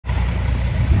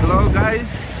guys,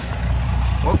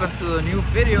 welcome to a new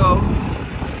video.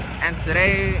 And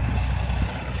today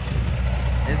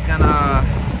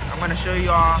I'm gonna show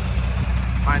y'all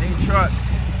my new truck.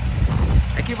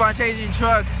 I keep on changing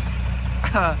trucks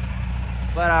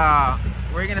but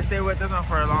we're gonna stay with this one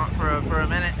for a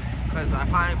minute because I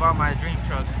finally bought my dream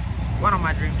truck, one of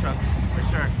my dream trucks for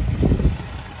sure.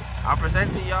 I'll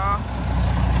present to y'all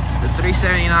the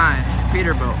 379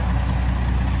 Peterbilt.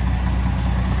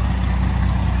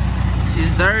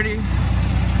 She's dirty,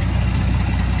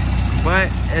 but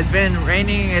it's been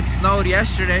raining. It snowed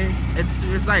yesterday.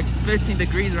 It's like 15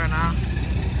 degrees right now.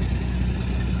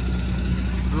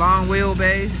 Long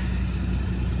wheelbase,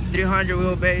 300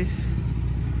 wheelbase.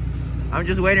 I'm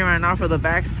just waiting right now for the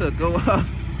backs to go up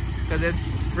because it's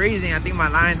freezing. I think my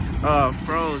lines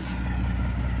froze.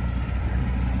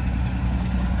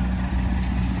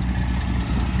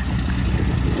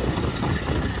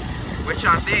 What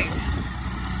y'all think?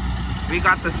 We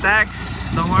got the stacks.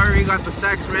 Don't worry, we got the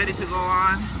stacks ready to go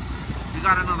on. We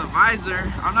got another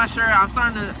visor. I'm not sure. I'm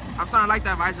starting to like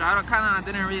that visor. I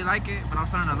didn't really like it, but I'm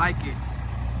starting to like it.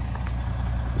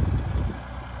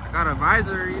 I got a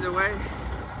visor either way.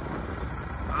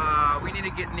 We need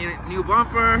a new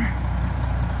bumper.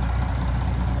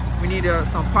 We need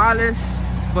some polish,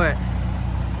 but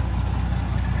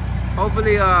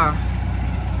hopefully y'all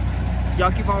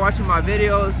keep on watching my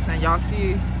videos and y'all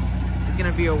see it's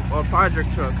gonna be a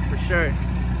project truck for sure.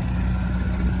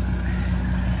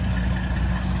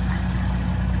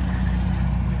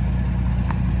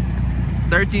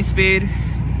 .13 speed.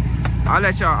 I'll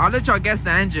let y'all guess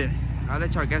the engine.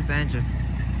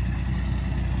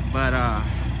 But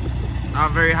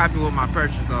I'm very happy with my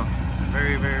purchase though.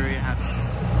 Very, very, very happy.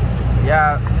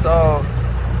 Yeah, so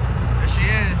there she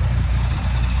is.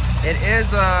 It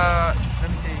is let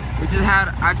me see.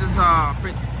 I just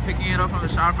picking it up from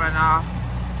the shop right now.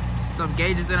 Some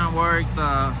gauges didn't work,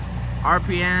 the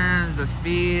RPMs, the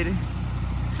speed,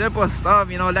 simple stuff,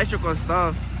 you know, electrical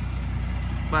stuff.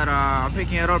 But I'm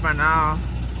picking it up right now.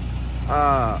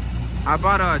 I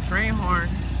bought a train horn.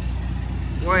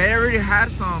 Well, it already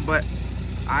had some, but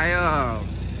let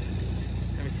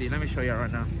me show you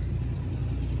right now.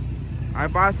 I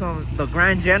bought the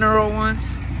Grand General ones,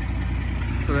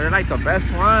 so they're like the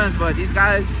best ones. But these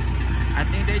guys, I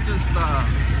think they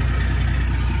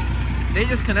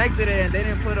just connected it and they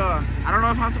didn't put I don't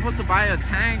know if I'm supposed to buy a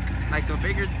tank, like a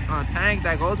bigger tank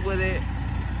that goes with it.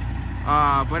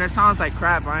 But it sounds like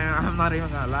crap. I'm not even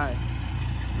gonna lie.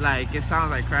 Like, it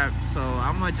sounds like crap. So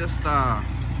I'm gonna just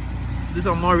do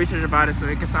some more research about it so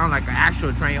it can sound like an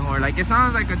actual train horn. Like, it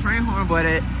sounds like a train horn, but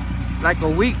it like a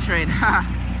weak train.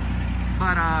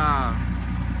 But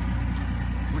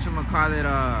whatchamacallit,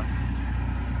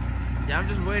 yeah, I'm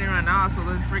just waiting right now so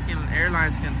the freaking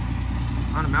airlines can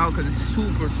unmelt because it's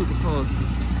super, super cold.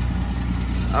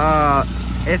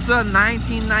 It's a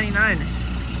 1999.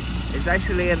 It's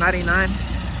actually a 99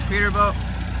 Peterbilt.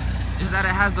 Just that it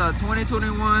has the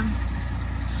 2021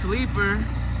 sleeper.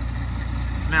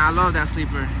 Man, I love that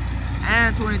sleeper.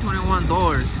 And 2021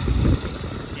 doors.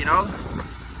 You know?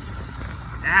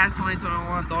 It has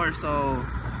 2021 doors, so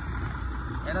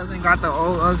it doesn't got the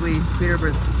old ugly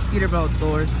Peterbilt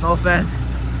doors. No offense.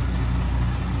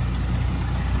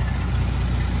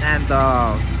 And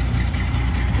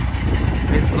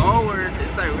it's lowered.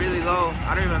 It's like really low.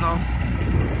 I don't even know.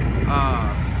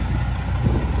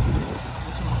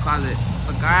 Whatchamacallit?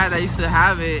 The guy that used to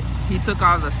have it, he took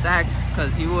off the stacks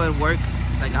because he would work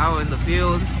like out in the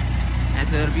field, and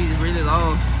so it'd be really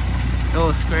low. It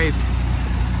will scrape.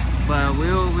 But we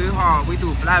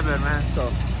do flatbed, man. So,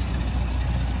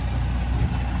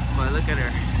 but look at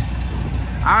her.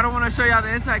 I don't want to show y'all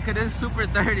the inside because it's super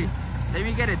dirty. Let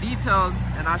me get it detailed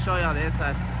and I'll show y'all the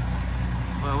inside.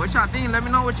 But what y'all think? Let me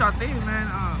know what y'all think,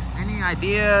 man. Any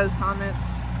ideas, comments?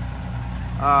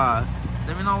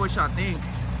 Let me know what y'all think.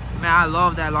 Man, I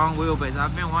love that long wheelbase.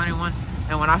 I've been wanting one,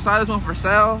 and when I saw this one for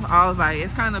sale, I was like,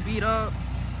 it's kind of beat up,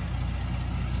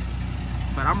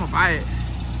 but I'm gonna buy it.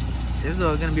 This is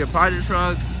gonna be a project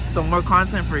truck. Some more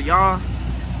content for y'all.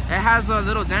 It has a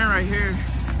little dent right here,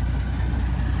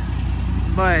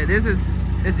 but it's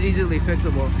easily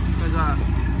fixable because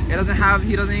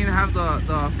he doesn't even have the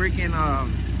freaking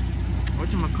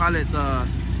whatchamacallit,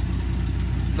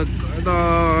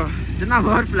 they're not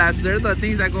mud flaps, they're the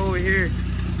things that go over here.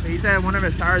 He said one of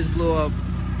his tires blew up,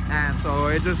 and so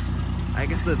it just, I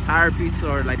guess the tire piece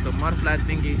or like the mud flat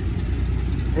thingy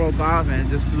broke off and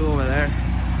just flew over there.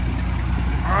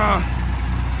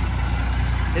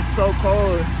 It's so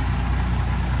cold,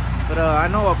 but I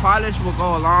know a polish will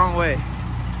go a long way.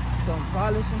 Some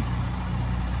polishing.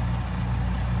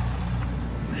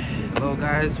 Little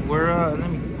guys, we're let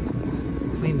me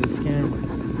clean this can.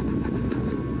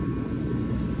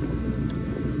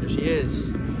 There she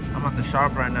is. I'm at the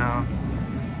shop right now.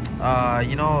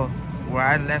 You know where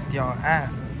I left y'all at.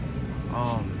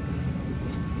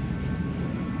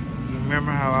 You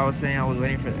remember how I was saying I was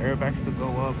waiting for the airbags to go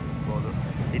up? Well,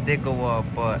 they did go up,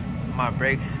 but my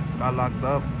brakes got locked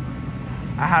up.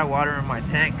 I had water in my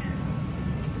tanks,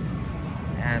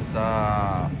 and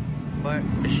but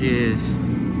she is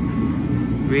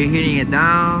reheating it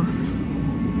down.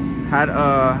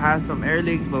 Had some air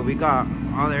leaks, but we got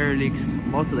all the air leaks,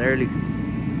 most of the air leaks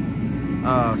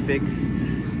fixed.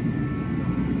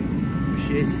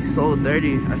 She's so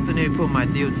dirty. I still need to put my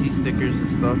DOT stickers and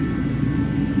stuff.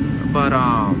 But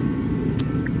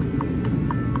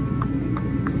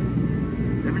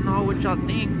let me know what y'all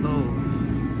think though.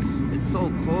 It's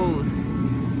so cold.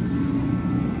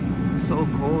 It's so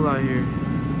cold out here.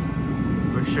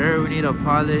 For sure we need a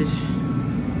polish.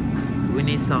 We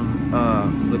need some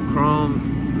the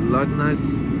chrome lug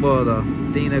nuts. Well, the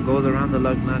thing that goes around the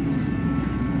lug nuts.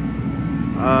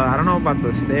 I don't know about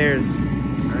the stairs.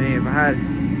 I mean, if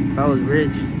I was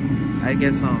rich, I'd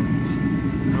get some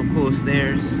cool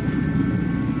stairs.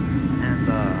 And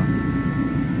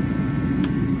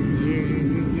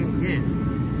yeah.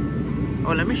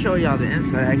 Oh, let me show y'all the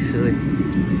inside actually.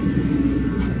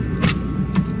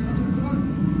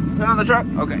 Turn on the truck.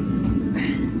 Okay.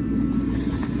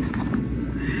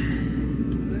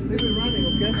 They've been running,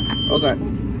 okay? Okay.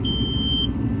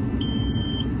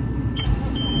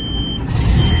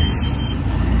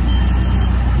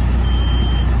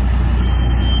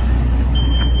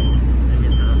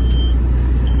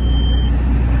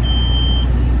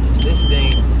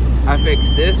 I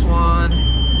fixed this one,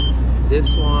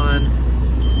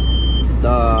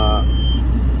 the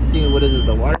thing, what is it,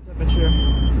 the water temperature?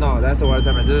 No, that's the water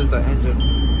temperature. This is the engine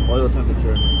oil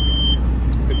temperature.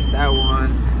 Fixed that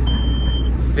one.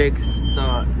 Fixed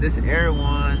this air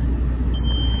one.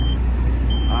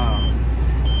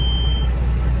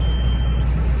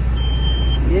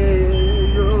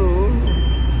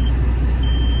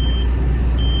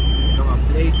 Got my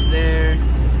plates there.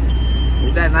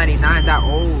 It's that 99, that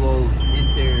old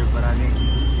interior, but I mean,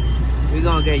 we're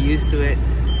gonna get used to it.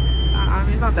 I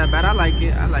mean, it's not that bad. I like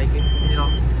it. You know,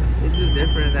 it's just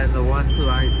different than the one that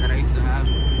I used to have.